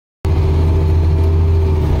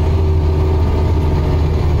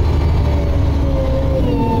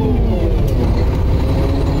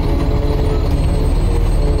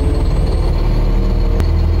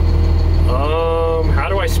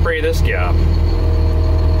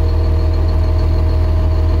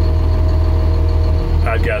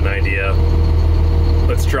I've got an idea.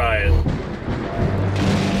 Let's try it.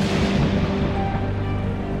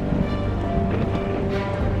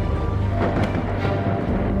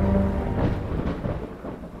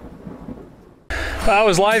 I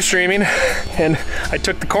was live streaming and I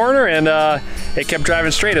took the corner and it kept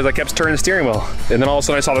driving straight as I kept turning the steering wheel. And then all of a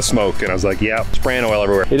sudden I saw the smoke and I was like, yeah, spraying oil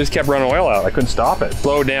everywhere. It just kept running oil out. I couldn't stop it.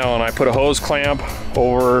 Slowed down. I put a hose clamp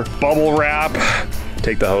over bubble wrap,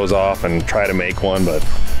 take the hose off and try to make one, but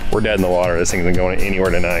we're dead in the water. This thing isn't going anywhere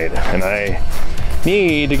tonight. And I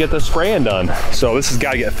need to get the spraying done. So this has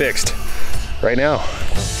got to get fixed right now.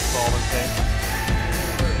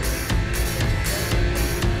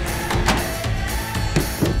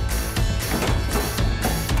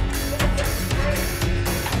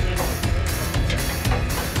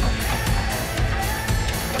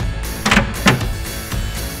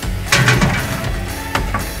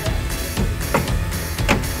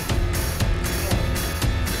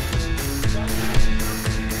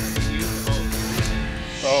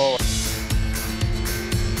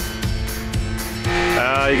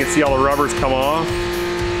 You can see all the rubbers come off,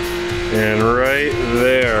 and right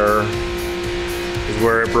there is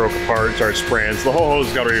where it broke apart and started spraying. So the whole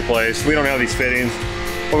hose got to be replaced. We don't have these fittings.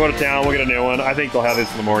 We'll go to town, we'll get a new one. I think they'll have this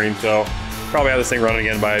in the morning, so probably have this thing running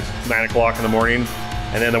again by 9 o'clock in the morning.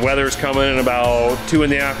 And then the weather's coming in about 2 in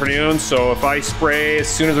the afternoon, so if I spray as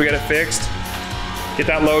soon as we get it fixed, get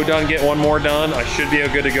that load done, get one more done, I should be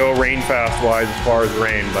good to go rain fast wise as far as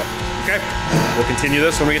rain. But okay, we'll continue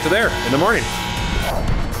this when we get to there in the morning.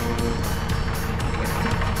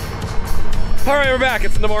 All right, we're back.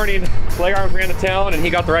 It's in the morning. Leg arms ran to town and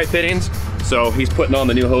he got the right fittings. So he's putting on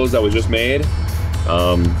the new hose that was just made.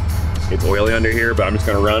 It's oily under here, but I'm just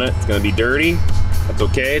gonna run it. It's gonna be dirty. That's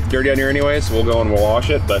okay, it's dirty under here anyway, so we'll go and we'll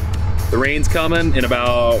wash it. But the rain's coming in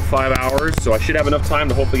about 5 hours, so I should have enough time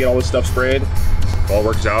to hopefully get all this stuff sprayed. If all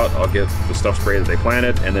works out, I'll get the stuff sprayed that they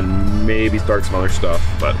planted and then maybe start some other stuff,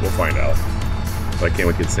 but we'll find out. But I can't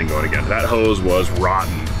wait to get this thing going again. That hose was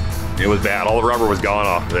rotten. It was bad. All the rubber was gone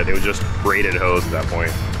off of it. It was just braided hose at that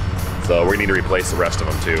point. So we need to replace the rest of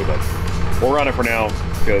them too, but we'll run it for now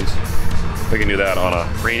because we can do that on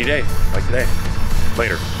a rainy day like today.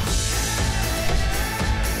 Later.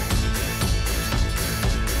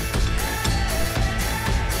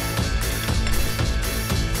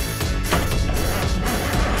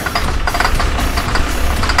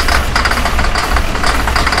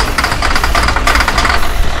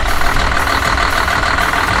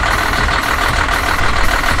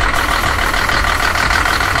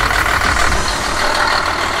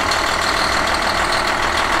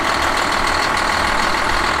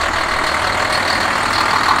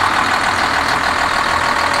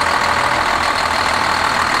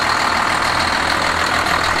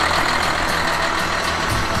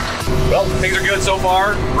 Well, things are good so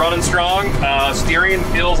far, running strong. Steering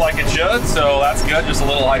feels like it should, so that's good. Just a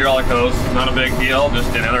little hydraulic hose, not a big deal.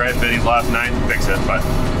 Just didn't have the right fittings last night to fix it, but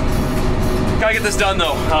gotta get this done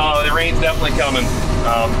though. The rain's definitely coming,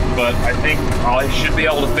 but I think I should be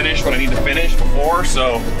able to finish what I need to finish before,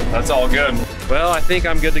 so that's all good. Well, I think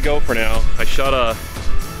I'm good to go for now. I shut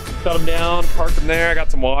them down, parked them there. I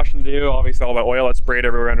got some washing to do. Obviously, all my oil that's sprayed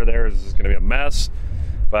everywhere under there is gonna be a mess,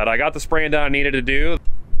 but I got the spraying done I needed to do.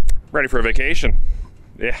 Ready for a vacation.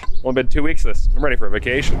 Yeah, only been 2 weeks of this. I'm ready for a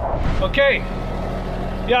vacation. Okay,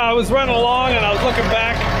 yeah, I was running along and I was looking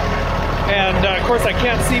back, and of course I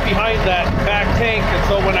can't see behind that back tank, and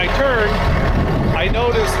so when I turned, I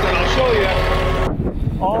noticed, and I'll show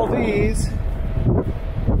you, all these,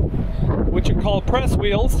 which are called press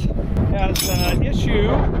wheels, has an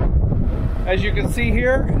issue, as you can see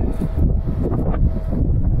here.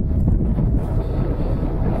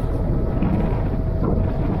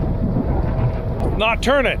 Not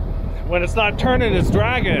turning. When it's not turning, it's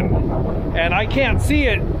dragging, and I can't see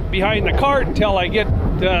it behind the cart until I get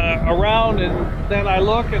around, and then I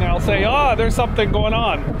look and I'll say, oh, there's something going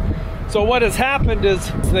on. So what has happened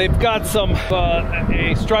is they've got some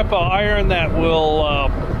a strip of iron that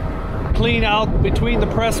will clean out between the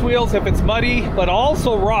press wheels if it's muddy, but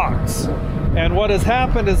also rocks. And what has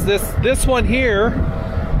happened is this one here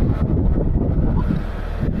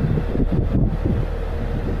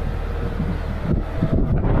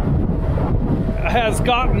has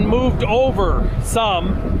gotten moved over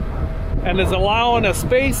some and is allowing a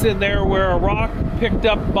space in there where a rock picked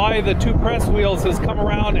up by the two press wheels has come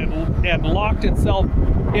around and locked itself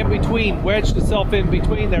in between, wedged itself in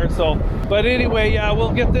between there. So, but anyway, yeah,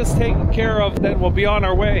 we'll get this taken care of, then we'll be on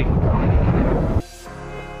our way.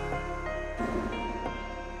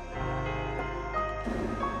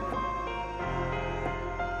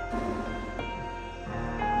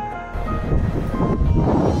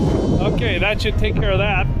 Okay, that should take care of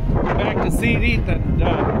that. Back to seeding and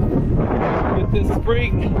get this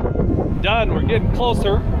spring done. We're getting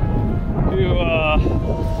closer to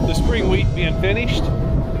the spring wheat being finished.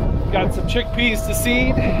 Got some chickpeas to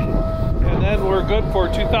seed, and then we're good for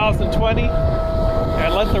 2020.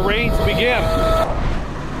 And let the rains begin.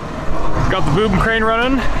 Got the boom crane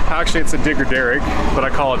running. Actually, it's a digger derrick, but I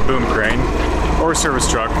call it boom crane or service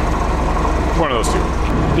truck. One of those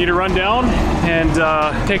two. Need to run down and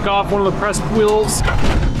take off one of the pressed wheels.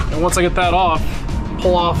 And once I get that off,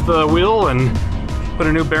 pull off the wheel and put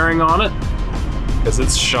a new bearing on it because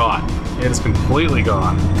it's shot. It is completely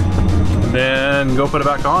gone. And then go put it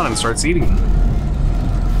back on and start seeding.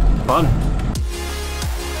 Fun.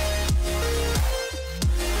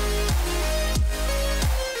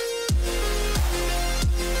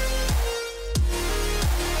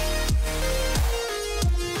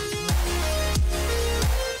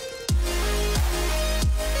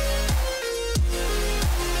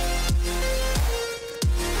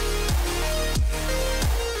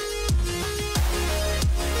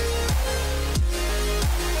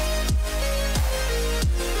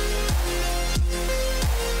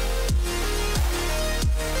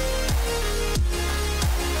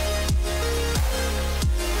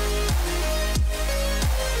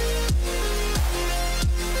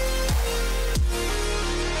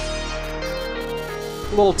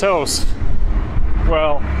 A little toast.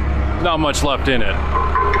 Well, not much left in it.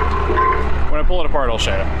 When I pull it apart, I'll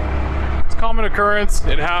show you. It's a common occurrence.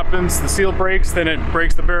 It happens. The seal breaks, then it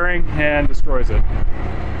breaks the bearing and destroys it.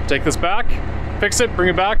 Take this back, fix it, bring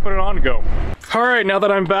it back, put it on, and go. All right, now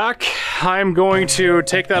that I'm back, I'm going to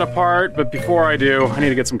take that apart, but before I do, I need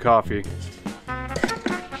to get some coffee.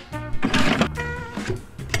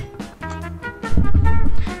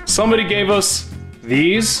 Somebody gave us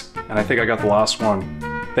these, and I think I got the last one.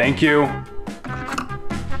 Thank you.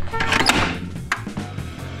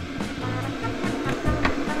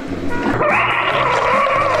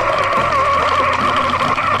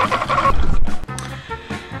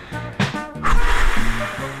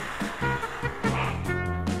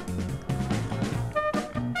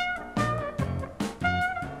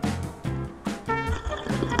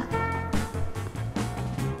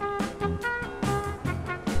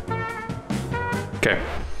 Okay.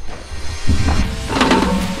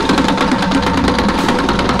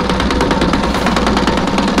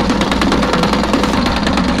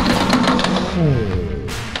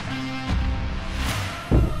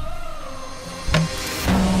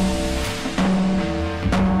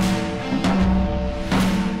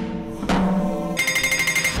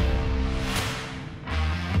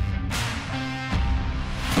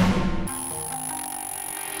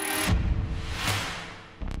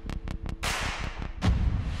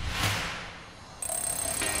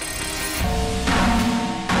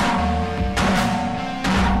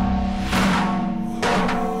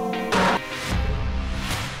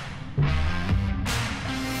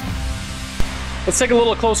 Let's take a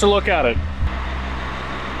little closer look at it.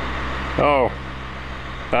 Oh,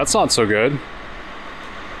 that's not so good.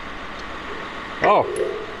 Oh,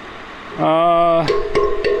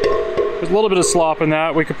 there's a little bit of slop in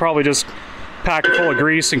that. We could probably just pack it full of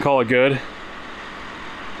grease and call it good.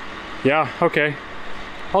 Yeah, okay.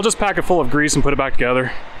 I'll just pack it full of grease and put it back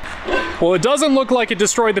together. Well, it doesn't look like it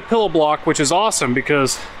destroyed the pillow block, which is awesome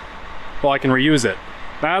because, well, I can reuse it.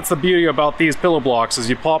 That's the beauty about these pillow blocks, is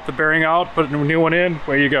you pop the bearing out, put a new one in,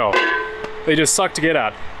 away you go. They just suck to get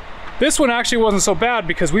at. This one actually wasn't so bad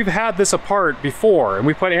because we've had this apart before and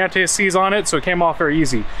we put anti-seize on it, so it came off very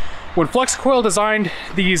easy. When Flex Coil designed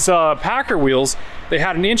these Packer wheels, they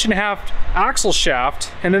had an 1.5 inch axle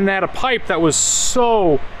shaft, and then they had a pipe that was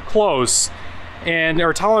so close, and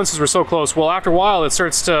our tolerances were so close. Well, after a while, it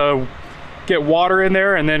starts to get water in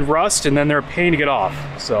there and then rust, and then they're a pain to get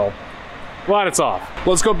off. So, glad it's off.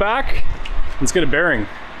 Let's go back. Let's get a bearing.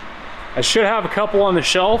 I should have a couple on the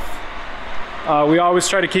shelf. We always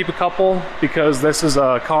try to keep a couple because this is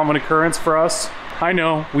a common occurrence for us. I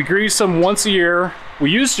know, we grease them once a year. We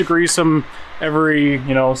used to grease them every,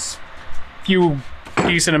 you know, few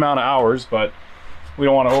decent amount of hours, but we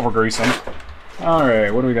don't want to over grease them. All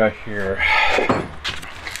right, what do we got here?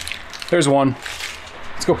 There's one.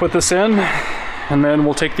 Let's go put this in, and then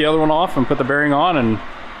we'll take the other one off and put the bearing on and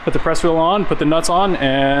put the press wheel on, put the nuts on,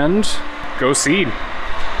 and go seed.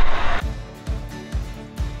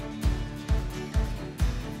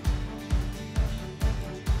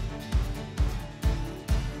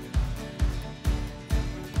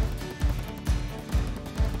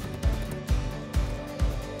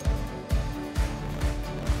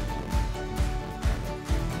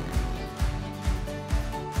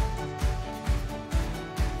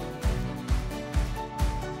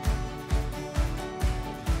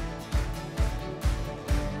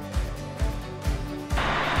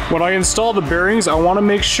 When I install the bearings, I want to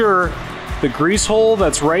make sure the grease hole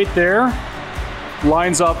that's right there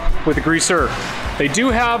lines up with the greaser. They do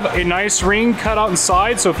have a nice ring cut out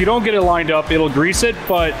inside, so if you don't get it lined up, it'll grease it,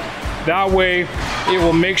 but that way it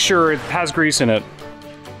will make sure it has grease in it.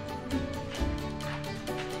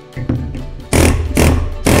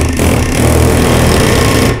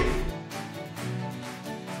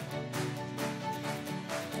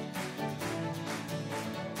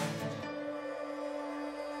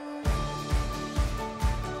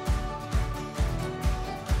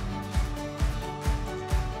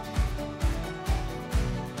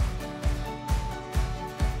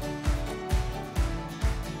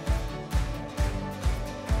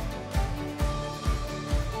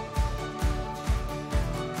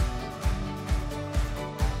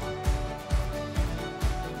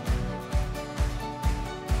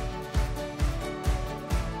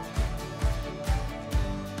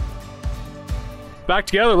 Back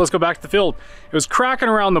together, let's go back to the field. It was cracking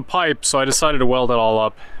around the pipe, so I decided to weld it all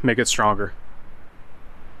up, make it stronger.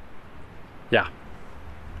 Yeah,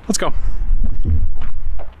 let's go.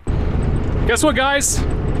 Guess what, guys?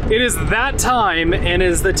 It is that time, and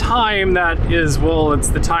is the time that is, well, it's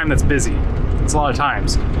the time that's busy. It's a lot of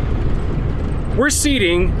times. We're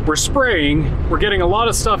seeding, we're spraying, we're getting a lot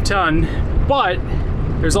of stuff done, but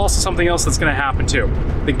there's also something else that's gonna happen too.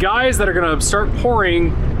 The guys that are gonna start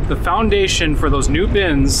pouring the foundation for those new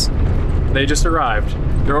bins, they just arrived.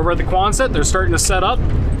 They're over at the Quonset, they're starting to set up,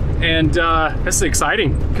 and this is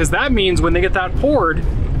exciting, because that means when they get that poured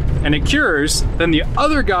and it cures, then the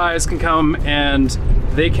other guys can come and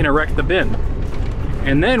they can erect the bin.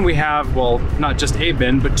 And then we have, well, not just a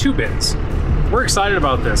bin, but 2 bins. We're excited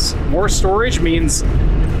about this. More storage means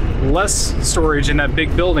less storage in that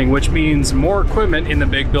big building, which means more equipment in the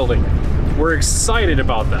big building. We're excited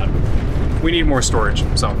about that. We need more storage.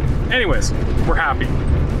 So anyways, we're happy.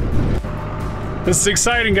 This is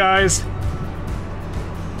exciting, guys.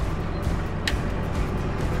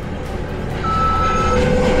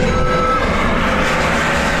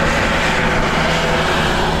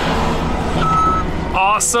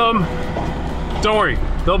 Awesome. Don't worry,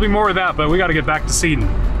 there'll be more of that, but we got to get back to seeding.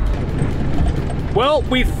 Well,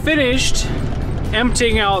 we finished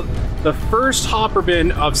emptying out the first hopper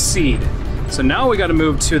bin of seed. So now we got to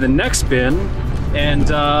move to the next bin, and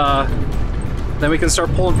then we can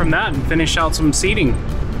start pulling from that and finish out some seeding.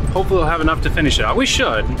 Hopefully we'll have enough to finish it out. We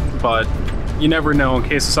should, but you never know. In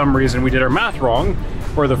case for some reason we did our math wrong,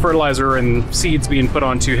 or the fertilizer and seeds being put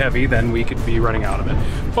on too heavy, then we could be running out of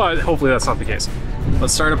it. But hopefully that's not the case.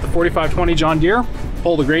 Let's start up the 4520 John Deere,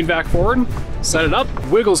 pull the grain vac forward, set it up.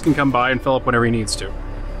 Wiggles can come by and fill up whenever he needs to.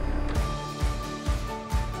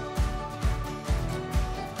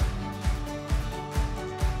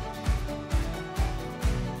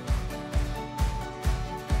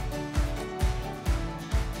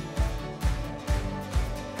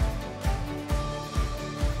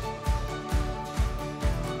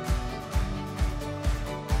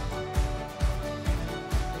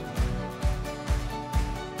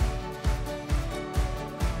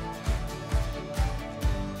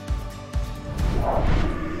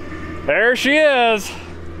 There she is.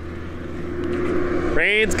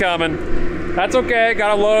 Rain's coming. That's okay,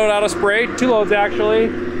 got a load out of spray, 2 loads actually.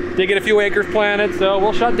 Did get a few acres planted, so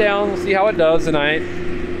we'll shut down. We'll see how it does tonight.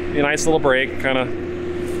 Be a nice little break, kind of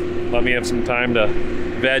let me have some time to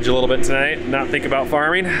veg a little bit tonight, not think about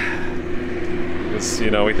farming. Because,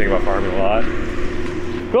 you know, we think about farming a lot.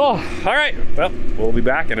 Cool, all right, well, we'll be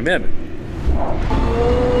back in a minute.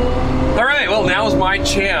 All right, well, now's my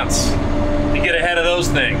chance to get ahead of those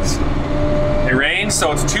things. It rains,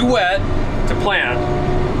 so it's too wet to plant,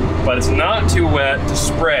 but it's not too wet to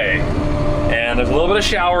spray. And there's a little bit of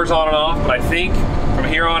showers on and off, but I think from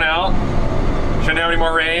here on out, shouldn't have any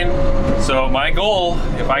more rain. So my goal,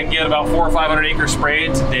 if I can get about 400 or 500 acres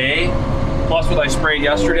sprayed today, plus what I sprayed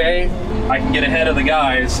yesterday, I can get ahead of the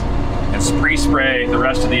guys and pre-spray the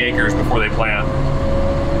rest of the acres before they plant.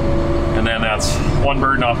 And then that's one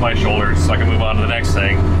burden off my shoulders, so I can move on to the next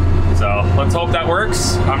thing. So let's hope that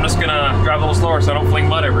works. I'm just gonna drive a little slower so I don't fling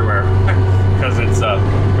mud everywhere, because it's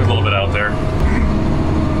there's a little bit out there.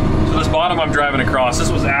 So this bottom I'm driving across, this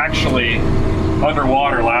was actually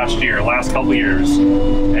underwater last couple years.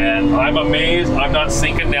 And I'm amazed I'm not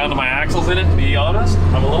sinking down to my axles in it, to be honest.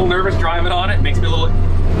 I'm a little nervous driving on it. It makes me a little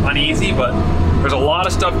uneasy, but there's a lot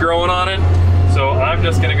of stuff growing on it. So I'm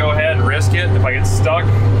just gonna go ahead and risk it. If I get stuck,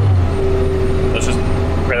 let's just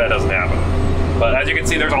pray that doesn't happen. But As you can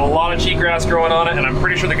see, there's a lot of cheatgrass growing on it, and I'm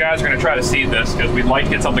pretty sure the guys are gonna try to seed this because we'd like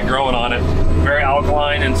to get something growing on it. Very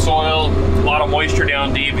alkaline in soil, a lot of moisture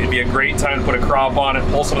down deep. It'd be a great time to put a crop on it,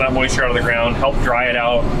 pull some of that moisture out of the ground, help dry it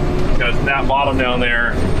out, because that bottom down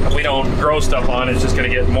there, if we don't grow stuff on it, it's just gonna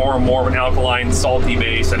get more and more of an alkaline, salty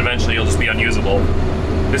base, and eventually it'll just be unusable.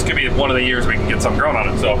 This could be one of the years we can get something grown on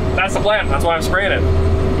it. So that's the plan. That's why I'm spraying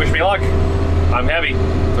it. Wish me luck. I'm heavy,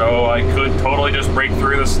 so I could totally just break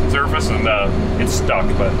through this surface and it's stuck,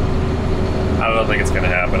 but I don't think it's gonna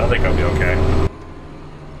happen. I think I'll be okay.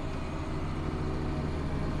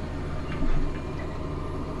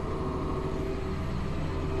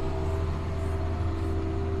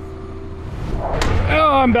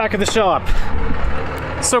 Oh, I'm back at the shop.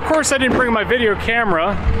 So of course I didn't bring my video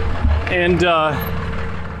camera, and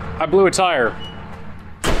I blew a tire.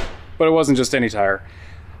 But it wasn't just any tire.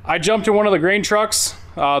 I jumped in one of the grain trucks,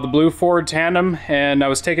 the blue Ford Tandem, and I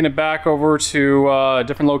was taking it back over to a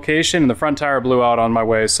different location, and the front tire blew out on my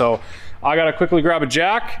way. So I gotta quickly grab a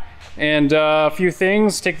jack and a few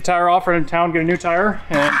things, take the tire off, run in town, get a new tire,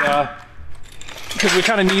 and because we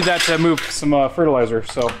kind of need that to move some fertilizer.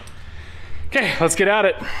 So, okay, let's get at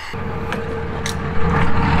it.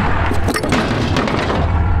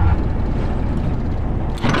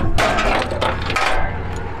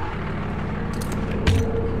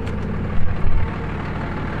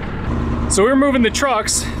 So we're moving the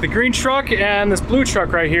trucks, the green truck and this blue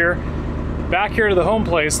truck right here, back here to the home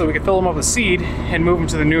place so we can fill them up with seed and move them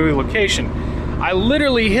to the new location. I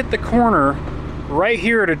literally hit the corner right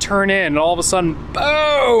here to turn in, and all of a sudden,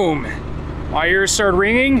 boom! My ears started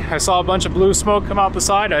ringing. I saw a bunch of blue smoke come out the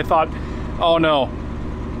side. I thought, oh no,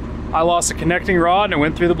 I lost a connecting rod and it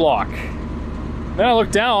went through the block. Then I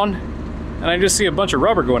looked down and I just see a bunch of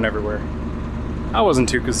rubber going everywhere. I wasn't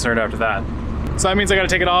too concerned after that. So that means I gotta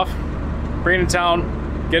take it off, bring it in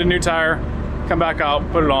town, get a new tire, come back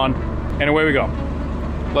out, put it on, and away we go.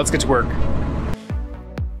 Let's get to work.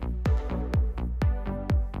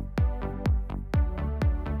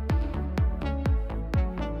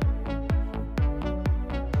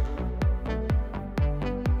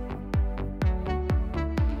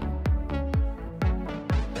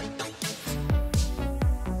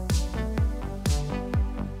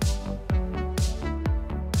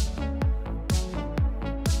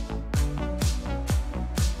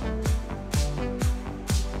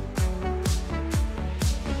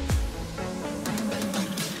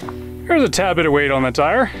 There's a tad bit of weight on that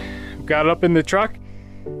tire. Got it up in the truck.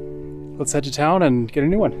 Let's head to town and get a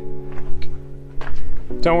new one.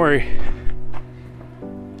 Don't worry,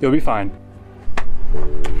 you'll be fine.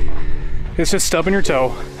 It's just stubbing your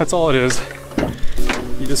toe. That's all it is.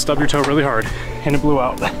 You just stub your toe really hard and it blew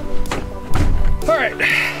out. All right,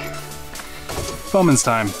 Bowman's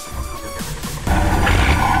time.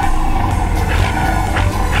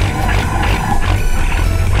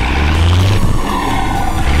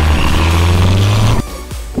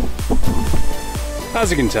 As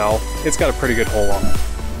you can tell, it's got a pretty good hole on it.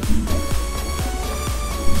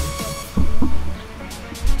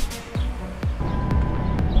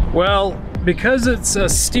 Well, because it's a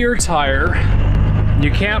steer tire, you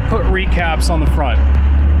can't put recaps on the front.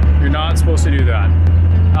 You're not supposed to do that.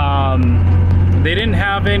 They didn't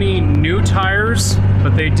have any new tires,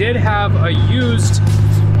 but they did have a used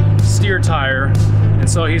steer tire. And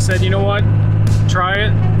so he said, you know what? Try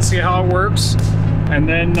it, see how it works, and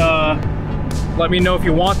then let me know if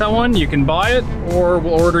you want that one. You can buy it, or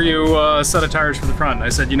we'll order you a set of tires for the front. I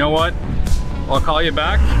said, you know what? I'll call you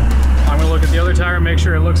back. I'm gonna look at the other tire and make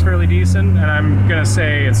sure it looks fairly decent, and I'm gonna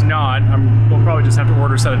say it's not. We'll probably just have to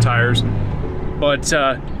order a set of tires. But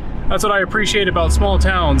that's what I appreciate about small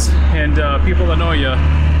towns and people that know you.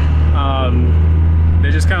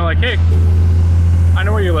 They just kind of like, hey, I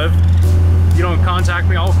know where you live. You don't contact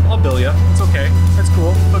me, I'll bill you. It's okay, it's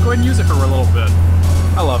cool. But go ahead and use it for a little bit.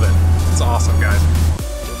 I love it. It's awesome, guys.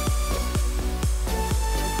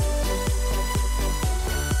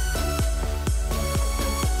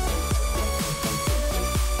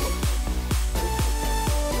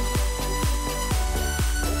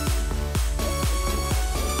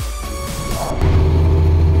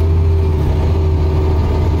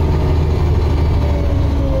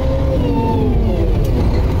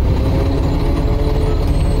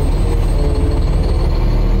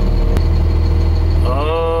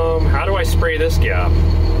 Spray this gap.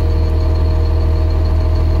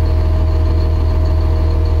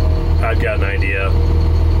 I've got an idea.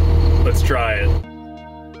 Let's try it.